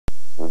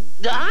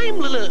I'm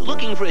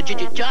looking for a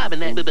job in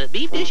that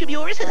beef dish of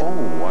yours.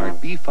 Oh, our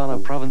beef a la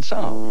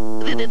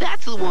Provençal.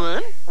 That's the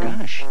one.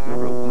 Gosh,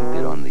 you're a wee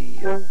bit on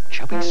the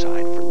chubby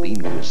side for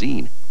lean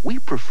cuisine. We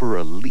prefer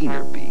a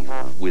leaner beef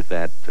with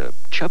that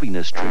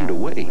chubbiness trimmed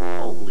away.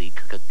 Holy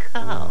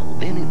cow.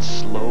 Then it's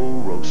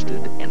slow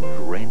roasted and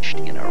drenched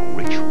in a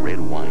rich red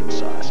wine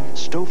sauce.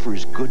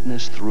 Stouffers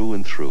goodness through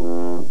and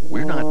through.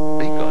 We're not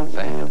big on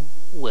fat.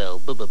 Well,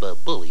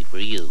 bully for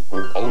you.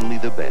 Only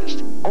the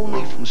best.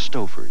 Only from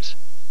Stouffers.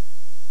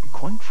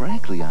 Quite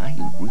frankly, I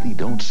really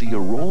don't see a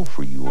role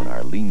for you in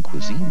our lean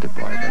cuisine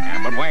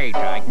department. But wait,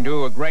 I can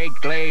do a great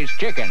glazed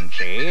chicken,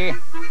 see?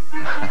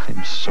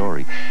 I'm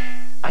sorry.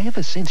 I have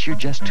a sense you're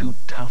just too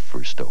tough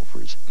for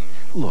Stouffers.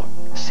 Look,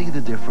 see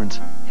the difference?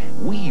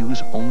 We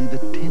use only the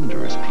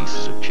tenderest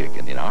pieces of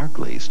chicken in our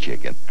glazed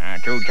chicken.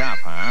 Too tough,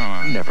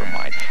 huh? Never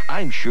mind.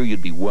 I'm sure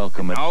you'd be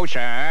welcome at... No,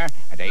 sir.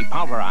 They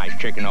pulverized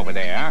chicken over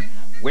there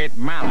with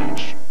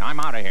mallets. I'm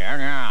out of here,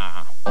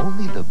 yeah.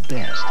 Only the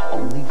best,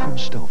 only from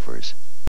Stouffers.